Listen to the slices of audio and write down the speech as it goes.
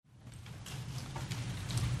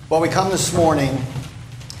Well, we come this morning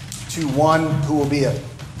to one who will be a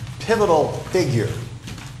pivotal figure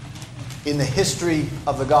in the history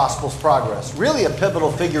of the gospel's progress. Really a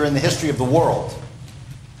pivotal figure in the history of the world.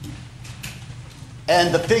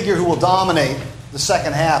 And the figure who will dominate the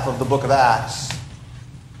second half of the book of Acts.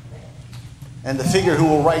 And the figure who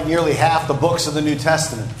will write nearly half the books of the New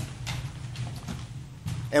Testament.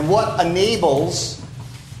 And what enables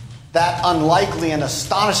that unlikely and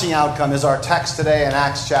astonishing outcome is our text today in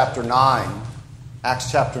Acts chapter 9. Acts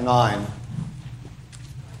chapter 9.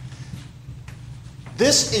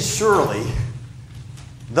 This is surely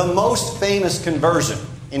the most famous conversion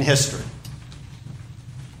in history.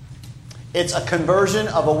 It's a conversion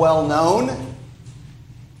of a well-known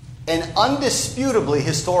and undisputably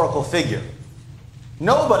historical figure.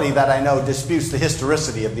 Nobody that I know disputes the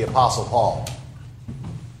historicity of the Apostle Paul.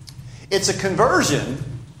 It's a conversion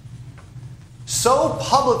so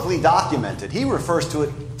publicly documented, he refers to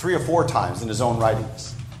it 3 or 4 times in his own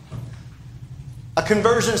writings. A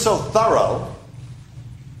conversion so thorough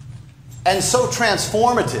and so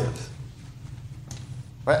transformative.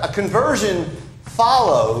 Right? A conversion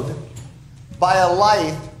followed by a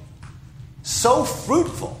life so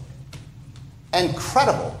fruitful and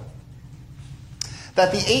credible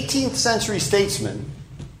that the 18th century statesman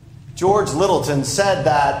George Littleton said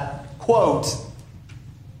that, quote,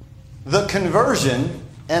 "The conversion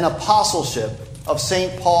and apostleship of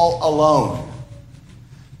St. Paul alone,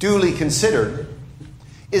 duly considered,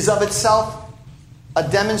 is of itself a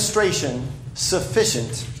demonstration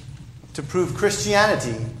sufficient to prove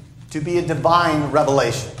Christianity to be a divine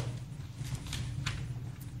revelation."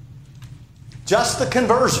 Just the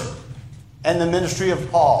conversion and the ministry of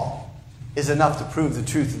Paul is enough to prove the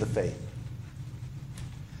truth of the faith.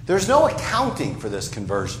 There's no accounting for this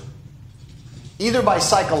conversion, either by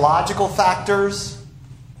psychological factors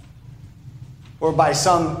or by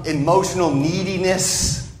some emotional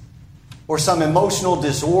neediness or some emotional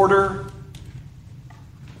disorder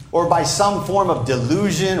or by some form of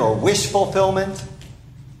delusion or wish fulfillment.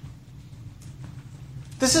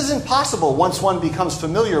 This is impossible once one becomes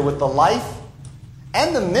familiar with the life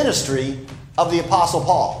and the ministry of the Apostle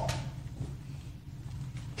Paul.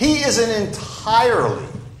 He is an entirely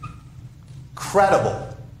credible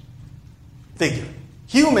figure.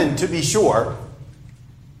 Human, to be sure.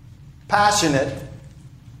 Passionate.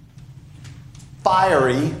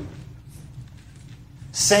 Fiery.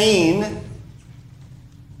 Sane.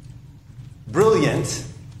 Brilliant.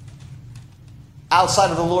 Outside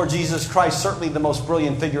of the Lord Jesus Christ, certainly the most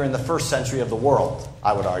brilliant figure in the first century of the world,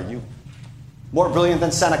 I would argue. More brilliant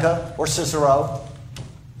than Seneca or Cicero.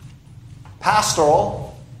 Pastoral.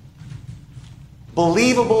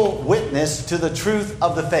 Believable witness to the truth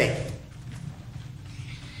of the faith.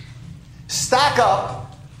 Stack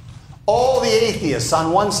up all the atheists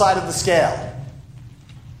on one side of the scale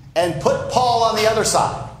and put Paul on the other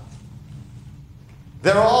side.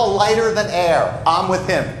 They're all lighter than air. I'm with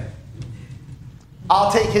him.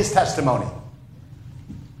 I'll take his testimony.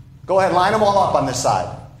 Go ahead, line them all up on this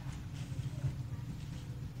side.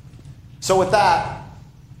 So with that,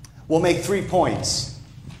 we'll make 3 points.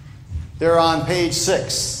 They're on page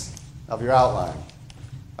 6 of your outline.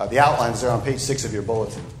 The outlines are on page 6 of your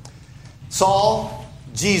bulletin. Saul,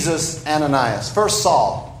 Jesus, Ananias. First,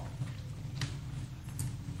 Saul.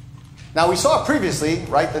 Now, we saw previously,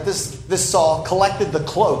 right, that this Saul collected the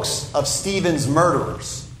cloaks of Stephen's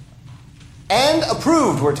murderers and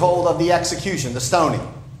approved, we're told, of the execution, the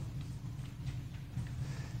stoning.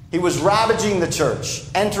 He was ravaging the church,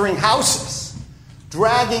 entering houses,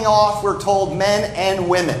 dragging off, we're told, men and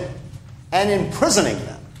women, and imprisoning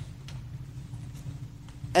them.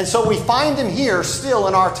 And so we find him here still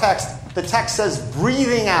in our text. The text says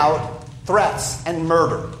breathing out threats and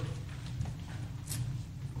murder.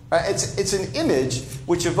 It's an image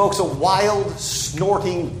which evokes a wild,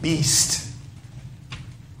 snorting beast.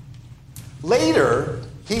 Later,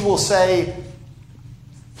 he will say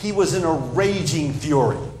he was in a raging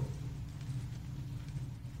fury.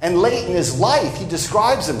 And late in his life, he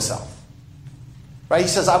describes himself. Right? He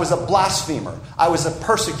says, I was a blasphemer. I was a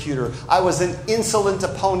persecutor. I was an insolent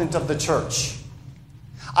opponent of the church.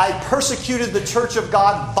 I persecuted the church of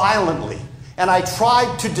God violently, and I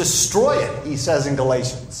tried to destroy it, he says in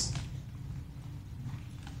Galatians.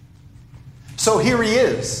 So here he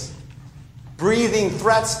is, breathing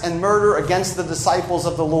threats and murder against the disciples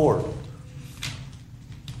of the Lord.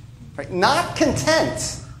 Right? Not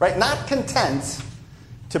content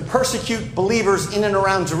to persecute believers in and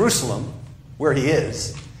around Jerusalem, where he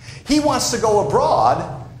is. He wants to go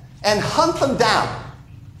abroad and hunt them down.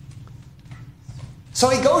 So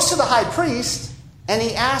he goes to the high priest and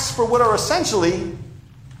he asks for what are essentially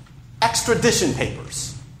extradition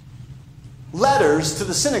papers, letters to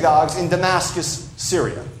the synagogues in Damascus,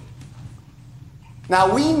 Syria.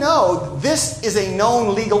 Now, we know this is a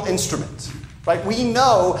known legal instrument, right? We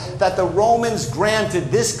know that the Romans granted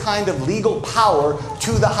this kind of legal power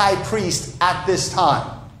to the high priest at this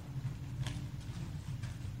time.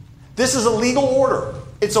 This is a legal order.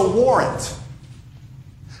 It's a warrant,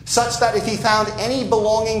 such that if he found any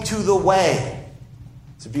belonging to the way,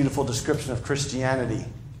 it's a beautiful description of Christianity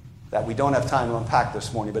that we don't have time to unpack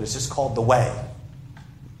this morning, but it's just called the way.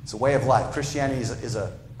 It's a way of life. Christianity is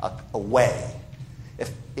a way.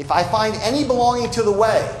 If I find any belonging to the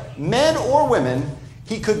way, men or women,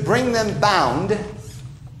 he could bring them bound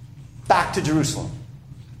back to Jerusalem.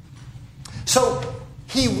 So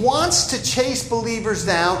he wants to chase believers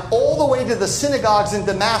down all the way to the synagogues in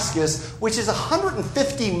Damascus, which is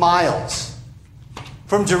 150 miles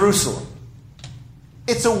from Jerusalem.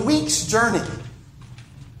 It's a week's journey.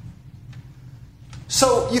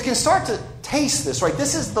 So you can start to taste this, right?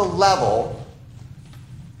 This is the level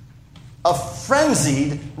of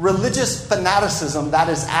frenzied religious fanaticism that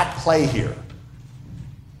is at play here.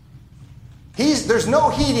 There's no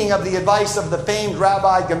heeding of the advice of the famed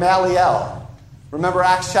Rabbi Gamaliel. Remember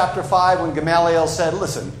Acts chapter 5 when Gamaliel said,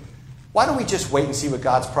 listen, why don't we just wait and see what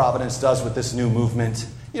God's providence does with this new movement?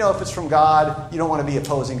 You know, if it's from God, you don't want to be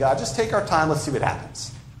opposing God. Just take our time, let's see what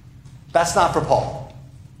happens. That's not for Paul.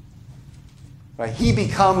 Right? He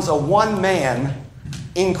becomes a one-man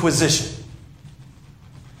inquisition.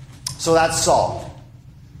 So that's Saul.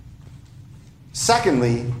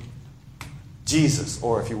 Secondly, Jesus,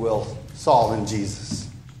 or if you will, Saul and Jesus.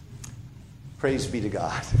 Praise be to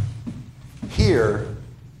God. Here,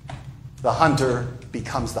 the hunter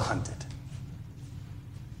becomes the hunted.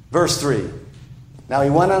 Verse 3. Now he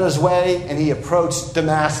went on his way and he approached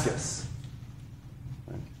Damascus.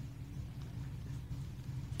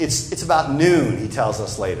 It's about noon, he tells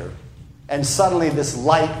us later. And suddenly this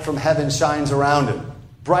light from heaven shines around him.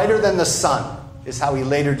 Brighter than the sun is how he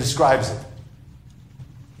later describes it.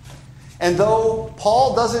 And though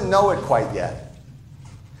Paul doesn't know it quite yet,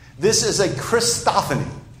 this is a Christophany.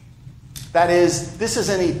 That is, this is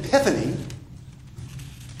an epiphany.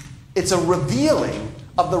 It's a revealing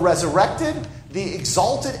of the resurrected, the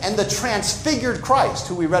exalted, and the transfigured Christ,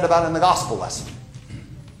 who we read about in the gospel lesson.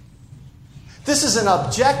 This is an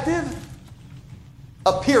objective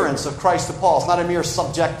appearance of Christ to Paul. It's not a mere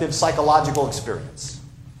subjective psychological experience.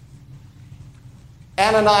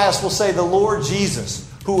 Ananias will say, the Lord Jesus,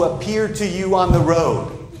 who appeared to you on the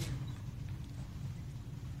road.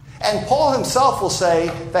 And Paul himself will say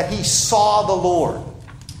that he saw the Lord,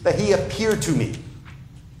 that he appeared to me.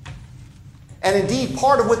 And indeed,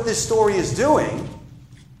 part of what this story is doing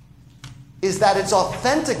is that it's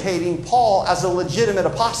authenticating Paul as a legitimate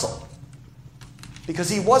apostle. Because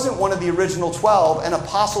he wasn't one of the original 12, and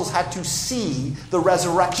apostles had to see the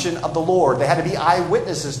resurrection of the Lord. They had to be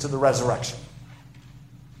eyewitnesses to the resurrection.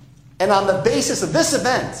 And on the basis of this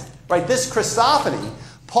event, right, this Christophany,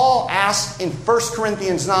 Paul asks in 1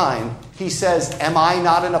 Corinthians 9, he says, am I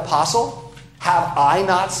not an apostle? Have I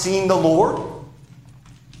not seen the Lord?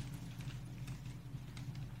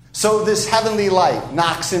 So this heavenly light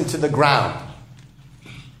knocks him to the ground.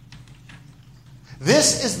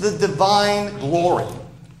 This is the divine glory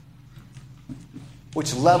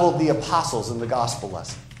which leveled the apostles in the gospel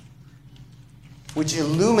lesson, which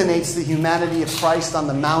illuminates the humanity of Christ on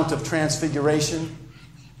the Mount of Transfiguration.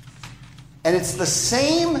 And it's the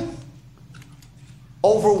same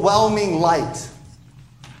overwhelming light,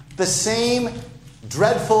 the same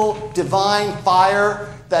dreadful divine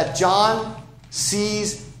fire that John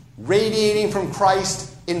sees radiating from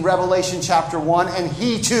Christ in Revelation chapter 1, and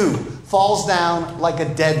he too falls down like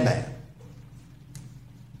a dead man.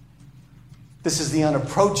 This is the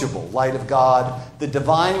unapproachable light of God, the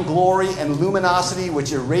divine glory and luminosity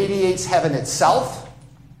which irradiates heaven itself,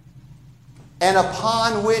 and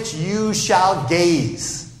upon which you shall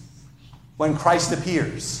gaze when Christ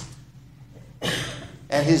appears,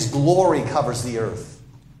 and his glory covers the earth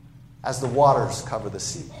as the waters cover the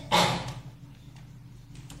sea.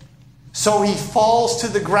 So he falls to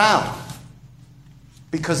the ground,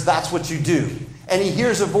 because that's what you do. And he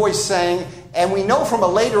hears a voice saying, and we know from a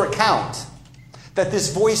later account that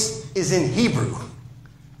this voice is in Hebrew,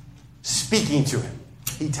 speaking to him.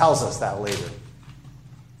 He tells us that later.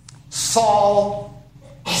 Saul,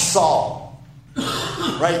 Saul.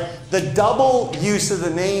 Right? The double use of the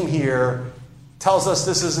name here tells us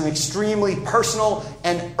this is an extremely personal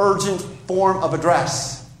and urgent form of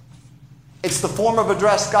address. It's the form of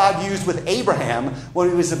address God used with Abraham when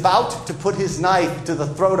he was about to put his knife to the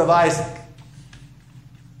throat of Isaac.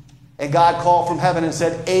 And God called from heaven and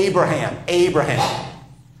said, Abraham, Abraham.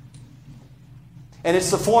 And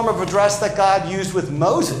it's the form of address that God used with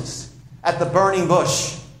Moses at the burning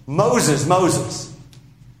bush. Moses, Moses.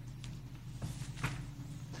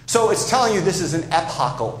 So it's telling you this is an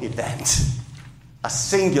epochal event. A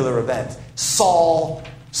singular event. Saul,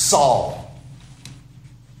 Saul.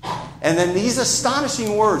 And then these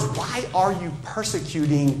astonishing words, why are you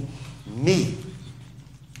persecuting me?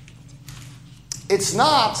 It's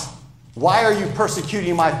not, why are you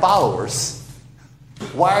persecuting my followers?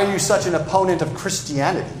 Why are you such an opponent of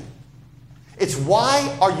Christianity? It's,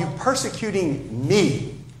 why are you persecuting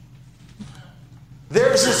me?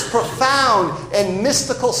 There's this profound and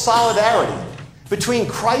mystical solidarity between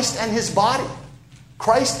Christ and his body,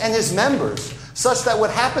 Christ and his members, such that what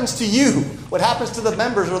happens to you, what happens to the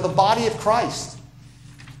members or the body of Christ,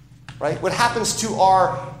 right? What happens to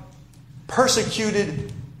our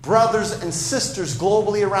persecuted brothers and sisters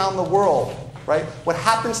globally around the world, right? What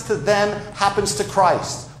happens to them happens to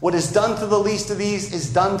Christ. What is done to the least of these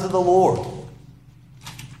is done to the Lord.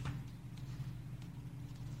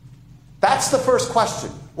 That's the first question.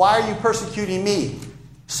 Why are you persecuting me?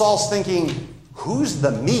 Saul's thinking, who's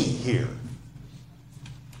the me here?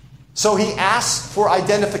 So he asks for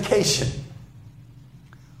identification.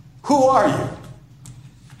 Who are you?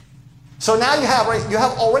 So now you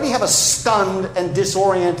already have a stunned and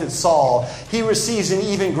disoriented Saul. He receives an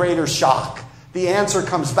even greater shock. The answer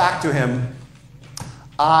comes back to him,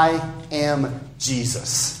 I am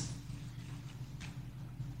Jesus.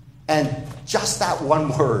 And just that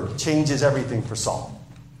one word changes everything for Saul.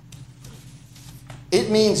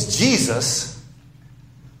 It means Jesus,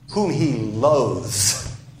 whom he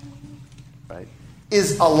loathes, right,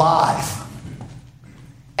 is alive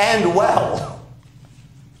and well.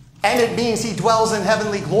 And it means he dwells in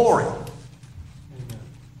heavenly glory. Amen.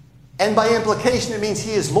 And by implication, it means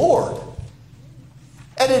he is Lord.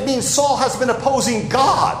 And it means Saul has been opposing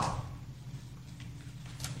God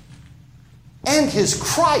and his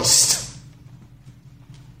Christ.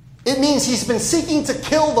 It means he's been seeking to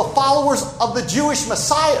kill the followers of the Jewish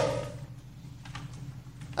Messiah.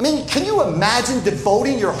 I mean, can you imagine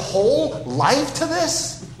devoting your whole life to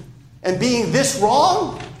this and being this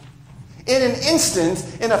wrong? In an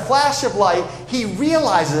instant, in a flash of light, he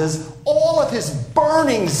realizes all of his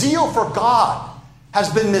burning zeal for God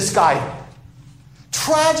has been misguided,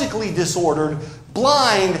 tragically disordered,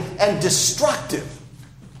 blind, and destructive.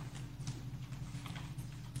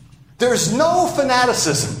 There's no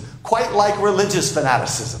fanaticism quite like religious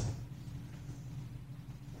fanaticism.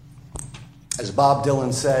 As Bob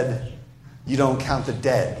Dylan said, you don't count the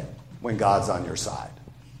dead when God's on your side.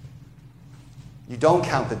 You don't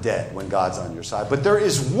count the dead when God's on your side. But there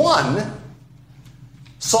is one,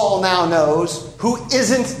 Saul now knows, who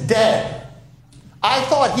isn't dead. I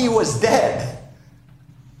thought he was dead.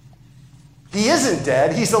 He isn't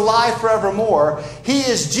dead. He's alive forevermore. He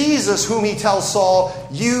is Jesus, whom he tells Saul,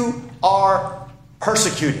 you are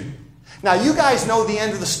persecuted. Now, you guys know the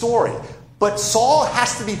end of the story. But Saul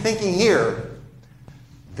has to be thinking here,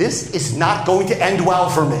 this is not going to end well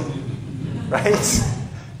for me. Right?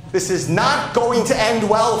 This is not going to end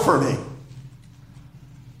well for me.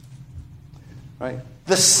 Right?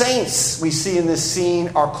 The saints we see in this scene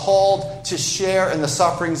are called to share in the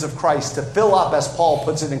sufferings of Christ, to fill up, as Paul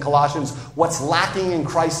puts it in Colossians, what's lacking in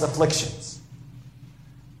Christ's afflictions.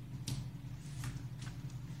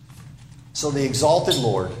 So the exalted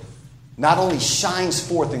Lord not only shines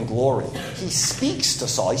forth in glory, he speaks to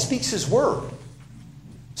Saul. He speaks his word.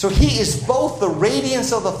 So he is both the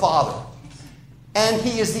radiance of the Father, and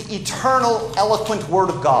he is the eternal, eloquent Word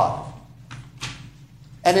of God.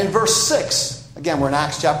 And in verse 6, again, we're in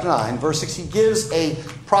Acts chapter 9, verse 6, he gives a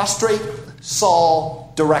prostrate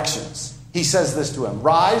Saul directions. He says this to him,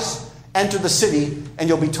 rise, enter the city, and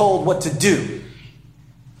you'll be told what to do.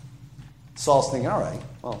 Saul's thinking, all right,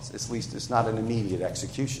 well, at least it's not an immediate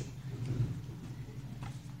execution.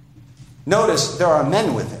 Notice there are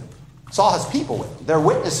men with him. Saul has people with him. They're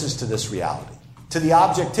witnesses to this reality, to the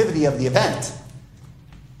objectivity of the event.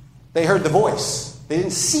 They heard the voice. They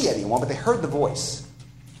didn't see anyone, but they heard the voice.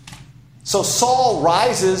 So Saul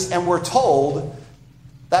rises, and we're told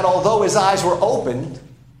that although his eyes were opened,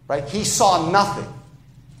 right, he saw nothing.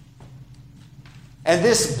 And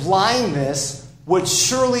this blindness would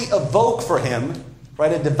surely evoke for him,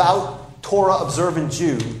 right, a devout Torah-observant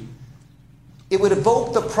Jew, it would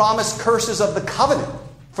evoke the promised curses of the covenant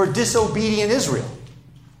for disobedient Israel,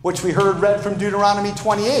 which we heard read from Deuteronomy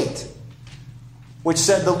 28. Which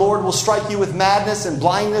said, the Lord will strike you with madness and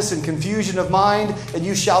blindness and confusion of mind, and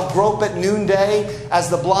you shall grope at noonday as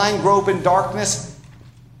the blind grope in darkness.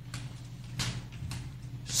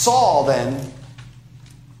 Saul then,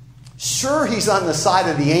 sure he's on the side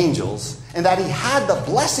of the angels and that he had the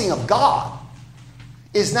blessing of God,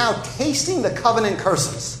 is now tasting the covenant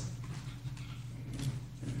curses.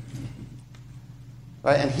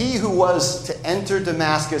 Right? And he who was to enter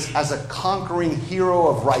Damascus as a conquering hero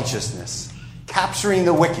of righteousness, capturing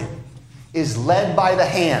the wicked, is led by the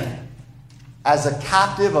hand as a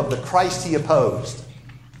captive of the Christ he opposed.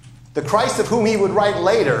 The Christ of whom he would write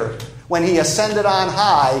later, when he ascended on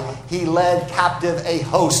high, he led captive a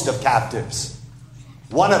host of captives,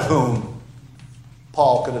 one of whom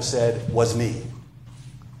Paul could have said was me.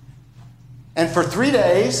 And for 3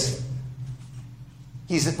 days,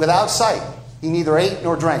 he's without sight. He neither ate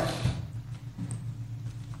nor drank.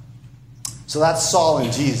 So that's Saul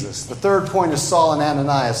and Jesus. The third point is Saul and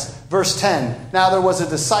Ananias. Verse 10, now there was a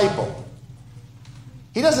disciple.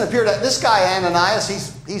 He doesn't appear to, this guy Ananias,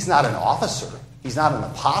 he's not an officer. He's not an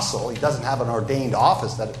apostle. He doesn't have an ordained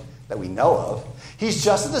office that we know of. He's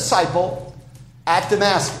just a disciple at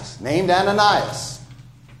Damascus, named Ananias.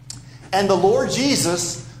 And the Lord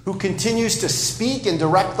Jesus, who continues to speak and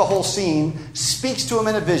direct the whole scene, speaks to him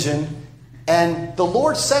in a vision, and the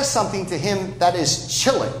Lord says something to him that is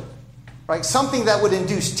chilling, right? Something that would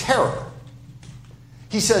induce terror.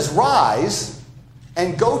 He says, rise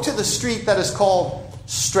and go to the street that is called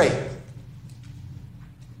Straight.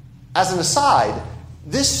 As an aside,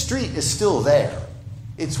 this street is still there.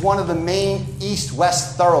 It's one of the main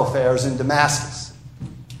east-west thoroughfares in Damascus.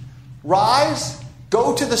 Rise,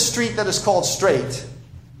 go to the street that is called Straight,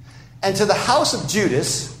 and to the house of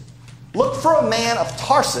Judas, look for a man of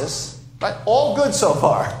Tarsus. Right? All good so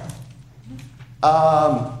far.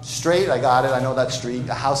 Straight, I got it. I know that street.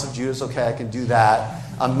 The house of Judas, okay, I can do that.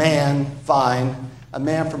 A man, fine. A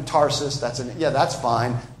man from Tarsus, that's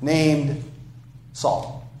fine. Named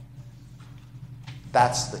Saul.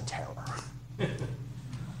 That's the terror.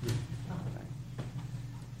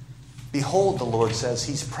 Behold, the Lord says,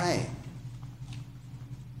 he's praying.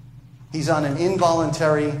 He's on an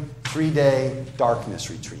involuntary 3-day darkness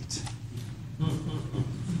retreat.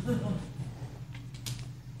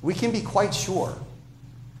 We can be quite sure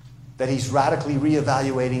that he's radically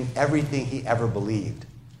reevaluating everything he ever believed.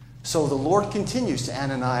 So the Lord continues to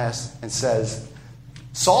Ananias and says,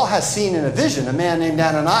 Saul has seen in a vision a man named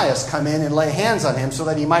Ananias come in and lay hands on him so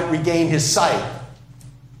that he might regain his sight.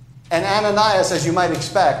 And Ananias, as you might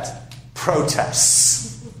expect,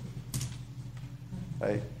 protests.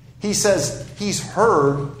 Right? He says he's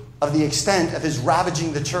heard of the extent of his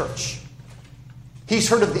ravaging the church. He's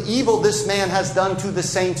heard of the evil this man has done to the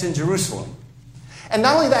saints in Jerusalem. And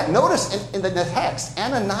not only that, notice in the text,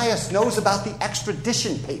 Ananias knows about the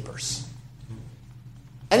extradition papers.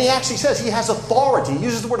 And he actually says he has authority. He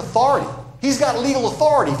uses the word authority. He's got legal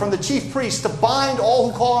authority from the chief priest to bind all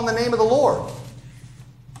who call on the name of the Lord.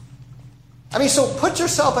 I mean, so put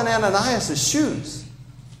yourself in Ananias' shoes.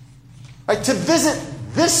 Right? To visit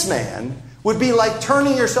this man would be like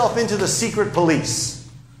turning yourself into the secret police.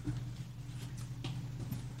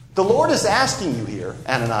 The Lord is asking you here,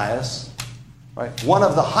 Ananias, right, one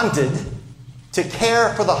of the hunted, to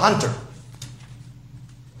care for the hunter.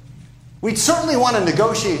 We'd certainly want to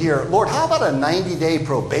negotiate here, Lord, how about a 90-day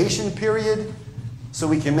probation period so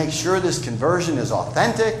we can make sure this conversion is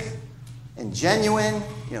authentic and genuine?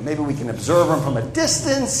 You know, maybe we can observe him from a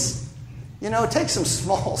distance. You know, take some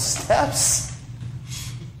small steps.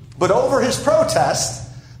 But over his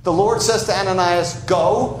protest, the Lord says to Ananias,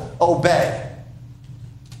 go, obey.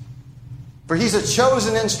 For he's a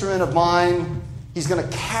chosen instrument of mine. He's going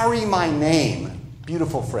to carry my name,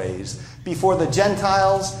 beautiful phrase, before the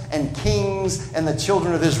Gentiles and kings and the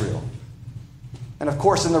children of Israel. And of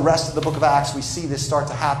course, in the rest of the book of Acts, we see this start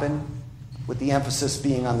to happen, with the emphasis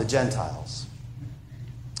being on the Gentiles.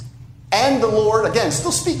 And the Lord, again,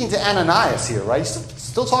 still speaking to Ananias here, right?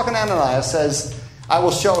 Still talking to Ananias, says, I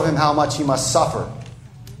will show him how much he must suffer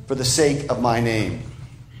for the sake of my name.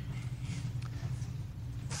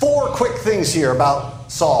 4 quick things here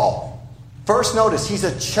about Saul. First, notice he's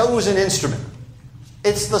a chosen instrument.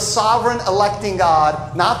 It's the sovereign electing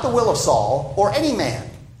God, not the will of Saul or any man,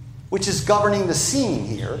 which is governing the scene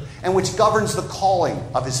here and which governs the calling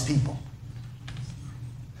of his people.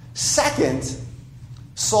 Second,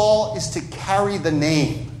 Saul is to carry the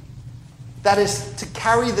name. That is, to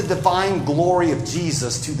carry the divine glory of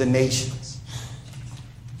Jesus to the nations.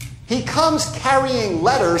 He comes carrying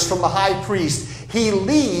letters from the high priest. He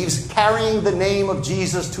leaves carrying the name of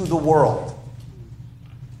Jesus to the world.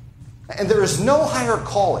 And there is no higher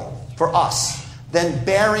calling for us than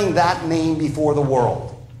bearing that name before the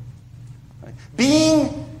world.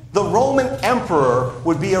 Being the Roman emperor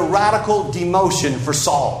would be a radical demotion for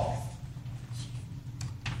Saul.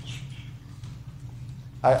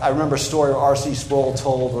 I remember a story R.C. Sproul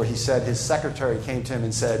told where he said his secretary came to him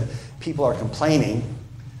and said, people are complaining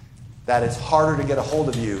that it's harder to get a hold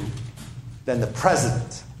of you than the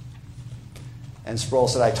president. And Sproul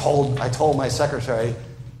said, I told my secretary,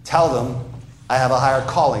 tell them I have a higher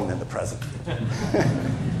calling than the president.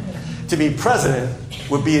 To be president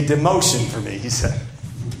would be a demotion for me, he said.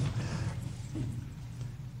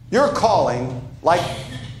 Your calling, like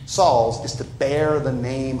Saul's, is to bear the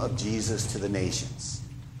name of Jesus to the nations.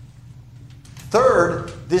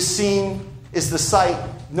 Third, this scene is the site,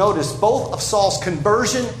 notice, both of Saul's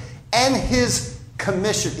conversion and his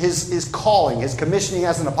commission, his calling, his commissioning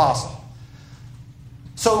as an apostle.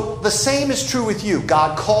 So the same is true with you.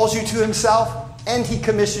 God calls you to himself and he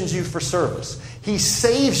commissions you for service. He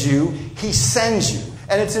saves you, he sends you.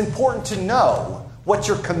 And it's important to know what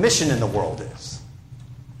your commission in the world is.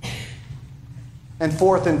 And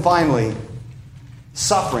fourth and finally,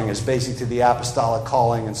 suffering is basic to the apostolic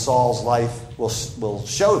calling, and Saul's life will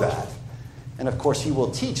show that. And of course, he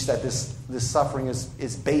will teach that this suffering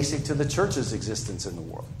is basic to the church's existence in the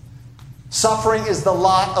world. Suffering is the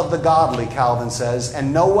lot of the godly, Calvin says,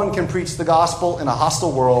 and no one can preach the gospel in a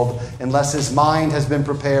hostile world unless his mind has been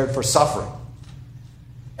prepared for suffering.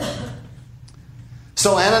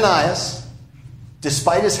 So Ananias,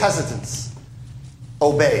 despite his hesitance,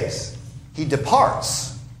 obeys. He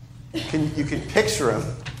departs. You can picture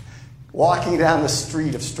him walking down the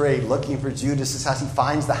street of Straight looking for Judas's house. He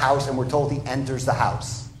finds the house, and we're told he enters the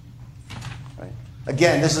house. Right?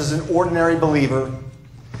 Again, this is an ordinary believer.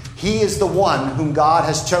 He is the one whom God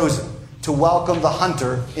has chosen to welcome the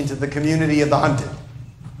hunter into the community of the hunted.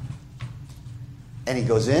 And he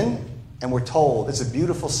goes in, and we're told, it's a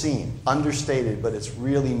beautiful scene, understated, but it's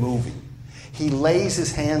really moving. He lays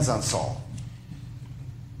his hands on Saul,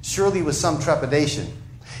 surely with some trepidation.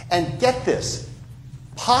 And get this,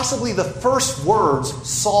 possibly the first words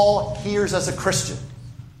Saul hears as a Christian.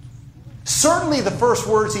 Certainly the first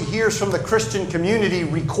words he hears from the Christian community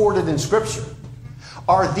recorded in Scripture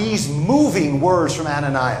are these moving words from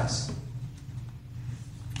Ananias.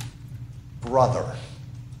 Brother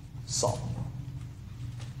Saul.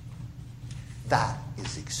 That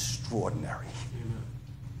is extraordinary. Amen.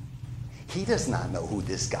 He does not know who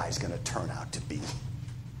this guy's going to turn out to be.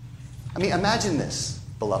 I mean, imagine this,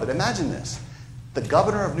 beloved. Imagine this. The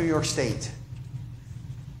governor of New York State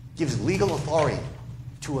gives legal authority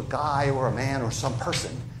to a guy or a man or some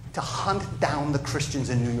person to hunt down the Christians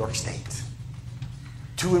in New York State,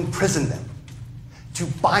 to imprison them, to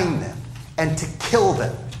bind them, and to kill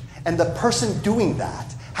them. And the person doing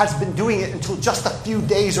that has been doing it until just a few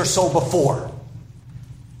days or so before.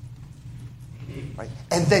 Right?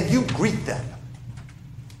 And then you greet them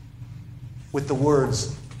with the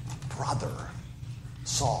words, brother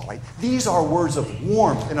Saul. Right? These are words of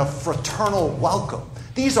warmth and of fraternal welcome.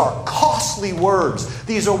 These are costly words.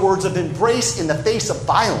 These are words of embrace in the face of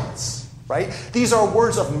violence. Right? These are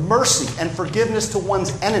words of mercy and forgiveness to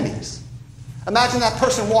one's enemies. Imagine that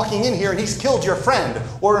person walking in here and he's killed your friend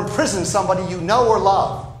or imprisoned somebody you know or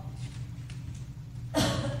love.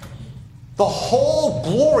 The whole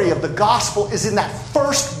glory of the gospel is in that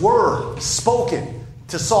first word spoken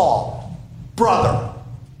to Saul, brother.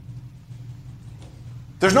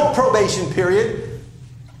 There's no probation period.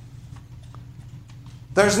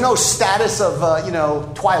 There's no status of,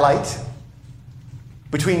 twilight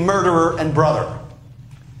between murderer and brother.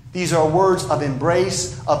 These are words of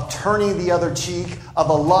embrace, of turning the other cheek, of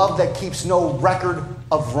a love that keeps no record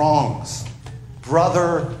of wrongs.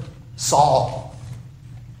 Brother Saul.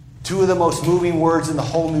 Two of the most moving words in the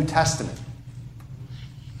whole New Testament.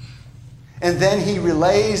 And then he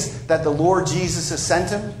relays that the Lord Jesus has sent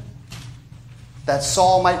him, that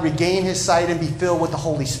Saul might regain his sight and be filled with the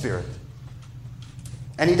Holy Spirit.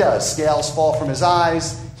 And he does. Scales fall from his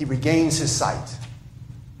eyes. He regains his sight.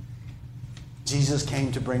 Jesus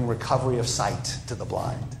came to bring recovery of sight to the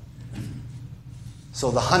blind.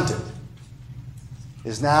 So the hunted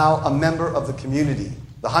is now a member of the community.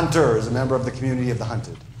 The hunter is a member of the community of the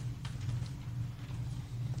hunted.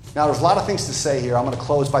 Now, there's a lot of things to say here. I'm going to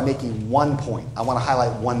close by making one point. I want to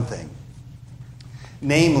highlight one thing.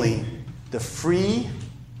 Namely, the free,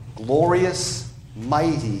 glorious,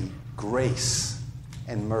 mighty grace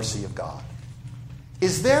and mercy of God.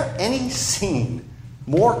 Is there any scene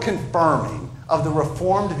more confirming of the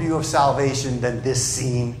Reformed view of salvation than this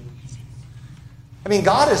scene? I mean,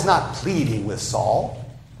 God is not pleading with Saul.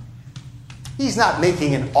 He's not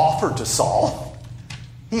making an offer to Saul.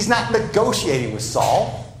 He's not negotiating with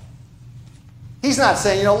Saul. He's not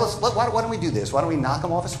saying, why don't we do this? Why don't we knock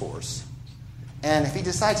him off his horse? And if he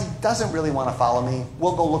decides he doesn't really want to follow me,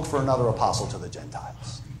 we'll go look for another apostle to the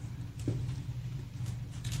Gentiles.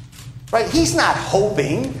 Right? He's not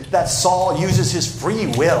hoping that Saul uses his free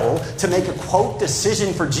will to make a, quote,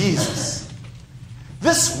 decision for Jesus.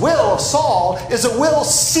 This will of Saul is a will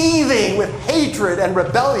seething with hatred and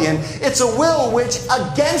rebellion. It's a will which,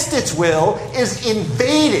 against its will, is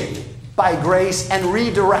invaded by grace and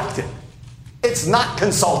redirected. It's not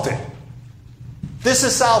consulted. This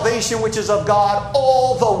is salvation which is of God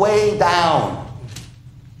all the way down.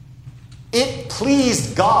 It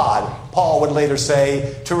pleased God, Paul would later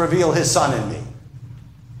say, to reveal his Son in me.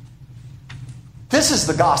 This is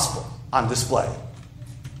the gospel on display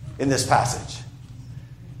in this passage.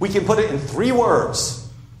 We can put it in 3 words.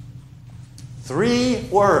 3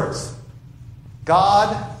 words.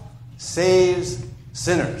 God saves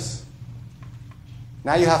sinners.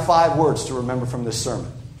 Now you have 5 words to remember from this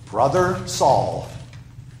sermon. Brother Saul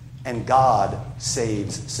and God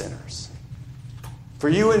saves sinners. For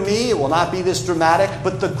you and me, it will not be this dramatic,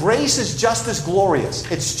 but the grace is just as glorious.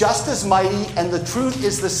 It's just as mighty, and the truth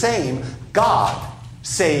is the same. God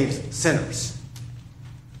saves sinners.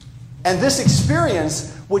 And this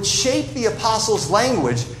experience would shape the apostles'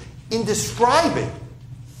 language in describing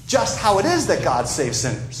just how it is that God saves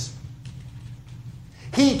sinners.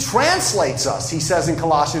 He translates us, he says in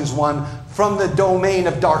Colossians 1, from the domain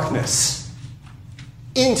of darkness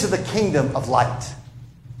into the kingdom of light.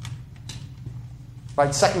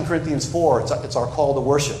 Right? 2 Corinthians 4, it's our call to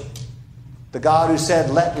worship. The God who said,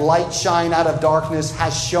 "Let light shine out of darkness,"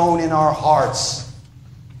 has shone in our hearts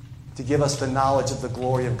to give us the knowledge of the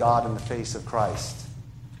glory of God in the face of Christ.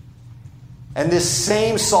 And this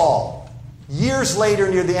same Saul, years later,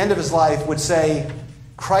 near the end of his life, would say,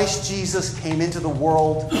 Christ Jesus came into the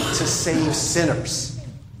world to save sinners,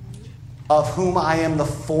 of whom I am the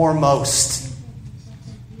foremost.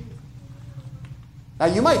 Now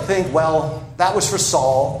you might think, well, that was for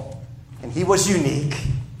Saul, and he was unique.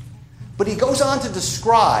 But he goes on to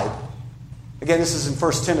describe, again, this is in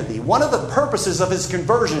 1 Timothy, one of the purposes of his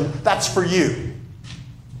conversion that's for you.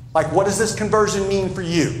 Like, what does this conversion mean for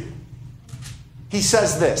you? He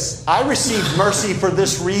says this, I received mercy for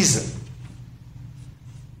this reason,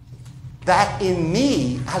 that in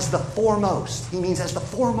me as the foremost, he means as the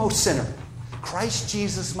foremost sinner, Christ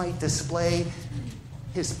Jesus might display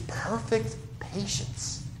his perfect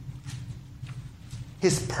patience.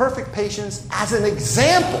 His perfect patience as an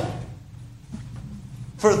example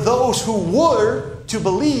for those who were to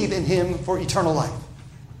believe in him for eternal life.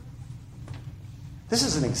 This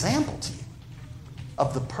is an example to you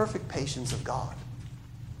of the perfect patience of God.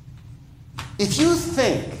 If you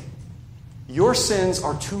think your sins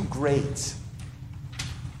are too great,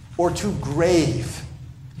 or too grave,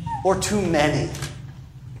 or too many,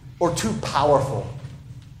 or too powerful,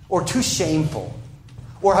 or too shameful,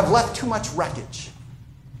 or have left too much wreckage,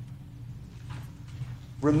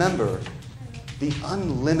 remember the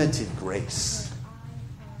unlimited grace.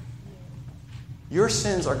 Your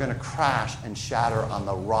sins are going to crash and shatter on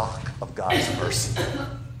the rock of God's mercy.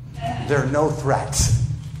 They're no threat.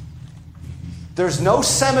 There's no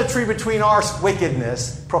symmetry between our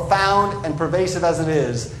wickedness, profound and pervasive as it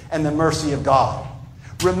is, and the mercy of God.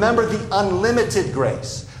 Remember the unlimited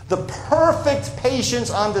grace, the perfect patience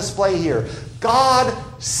on display here. God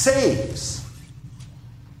saves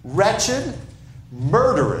wretched,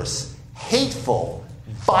 murderous, hateful,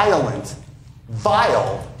 violent,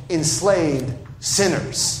 vile, enslaved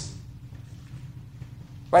sinners.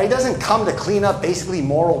 Right? He doesn't come to clean up basically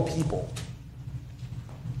moral people.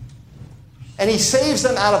 And he saves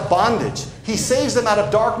them out of bondage. He saves them out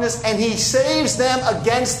of darkness, and he saves them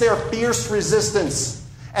against their fierce resistance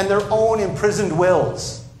and their own imprisoned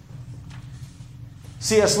wills.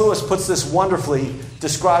 C.S. Lewis puts this wonderfully,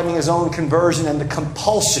 describing his own conversion and the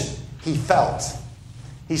compulsion he felt.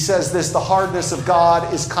 He says this, the hardness of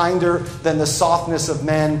God is kinder than the softness of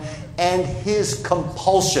men, and his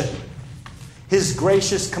compulsion, his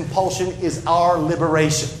gracious compulsion, is our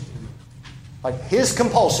liberation. Like his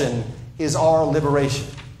compulsion is our liberation.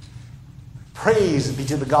 Praise be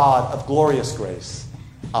to the God of glorious grace.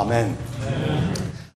 Amen. Amen.